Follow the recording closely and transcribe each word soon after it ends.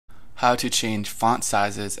how to change font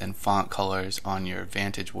sizes and font colors on your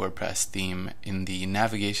Vantage WordPress theme in the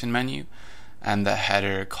navigation menu and the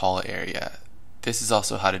header call area. This is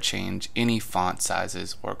also how to change any font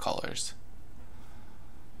sizes or colors.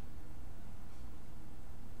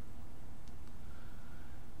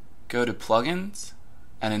 Go to Plugins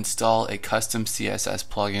and install a custom CSS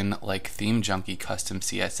plugin like Theme Junkie Custom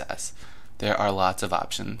CSS. There are lots of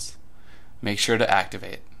options. Make sure to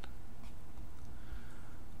activate.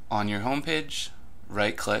 On your homepage,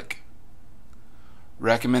 right-click.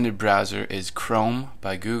 Recommended browser is Chrome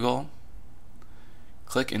by Google.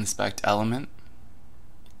 Click Inspect Element.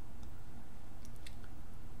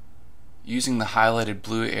 Using the highlighted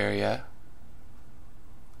blue area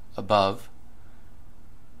above,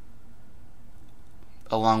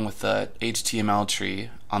 along with the HTML tree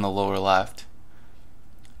on the lower left,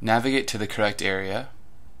 navigate to the correct area,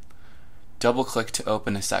 double-click to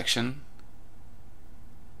open a section,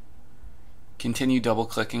 continue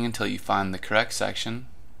double-clicking until you find the correct section.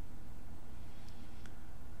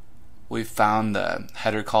 We've found the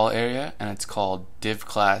header call area, and it's called div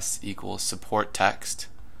class equals support text.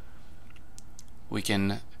 We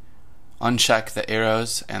can uncheck the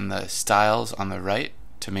arrows and the styles on the right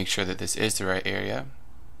to make sure that this is the right area.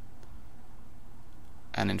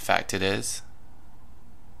 And in fact it is.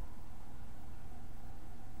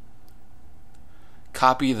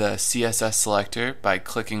 Copy the CSS selector by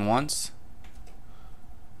clicking once.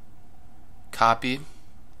 Copy.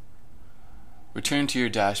 Return to your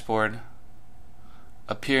dashboard.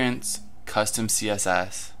 Appearance, Custom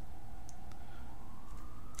CSS.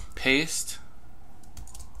 Paste.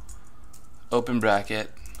 Open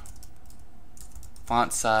bracket.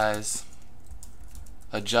 Font size.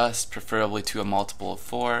 Adjust, preferably to a multiple of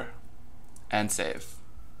 4, and save.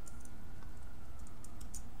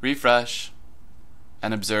 Refresh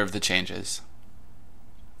and observe the changes.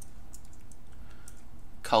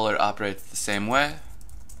 Color operates the same way,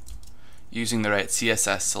 using the right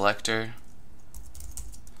CSS selector,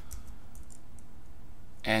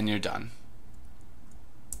 and you're done.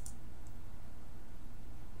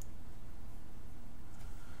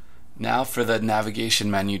 Now for the navigation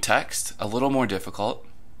menu text, a little more difficult.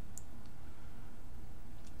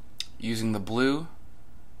 Using the blue,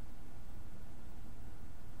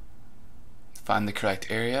 find the correct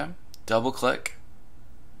area, double-click,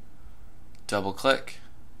 double-click,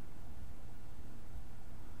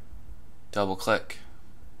 double-click,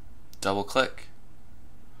 double-click.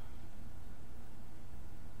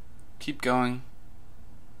 Keep going,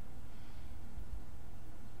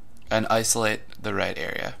 and isolate the right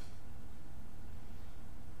area.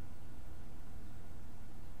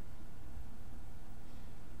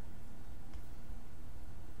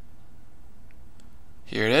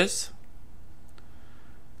 Here it is,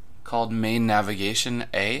 called Main Navigation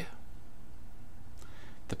A.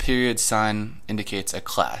 The period sign indicates a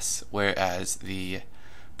class, whereas the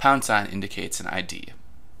pound sign indicates an ID.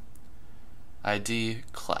 ID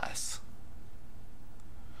class.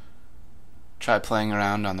 Try playing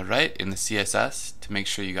around on the right in the CSS to make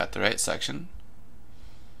sure you got the right section.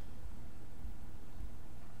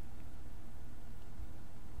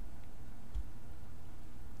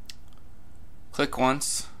 Click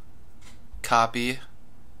once, copy,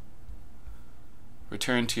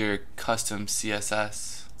 return to your custom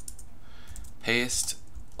CSS, paste,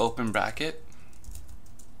 open bracket,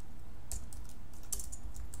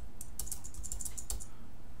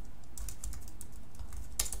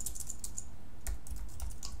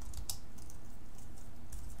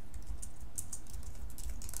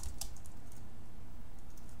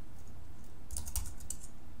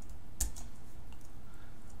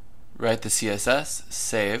 write the CSS,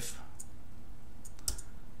 save,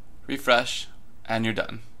 refresh, and you're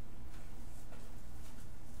done.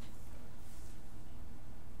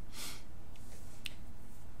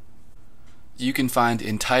 You can find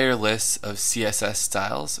entire lists of CSS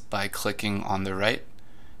styles by clicking on the right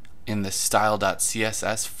in the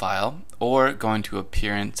style.css file or going to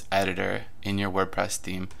Appearance Editor in your WordPress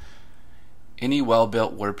theme. Any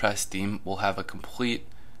well-built WordPress theme will have a complete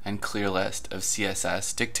and clear list of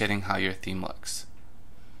CSS dictating how your theme looks.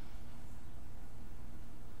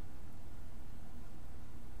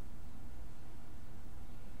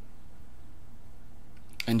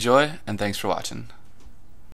 Enjoy, and thanks for watching.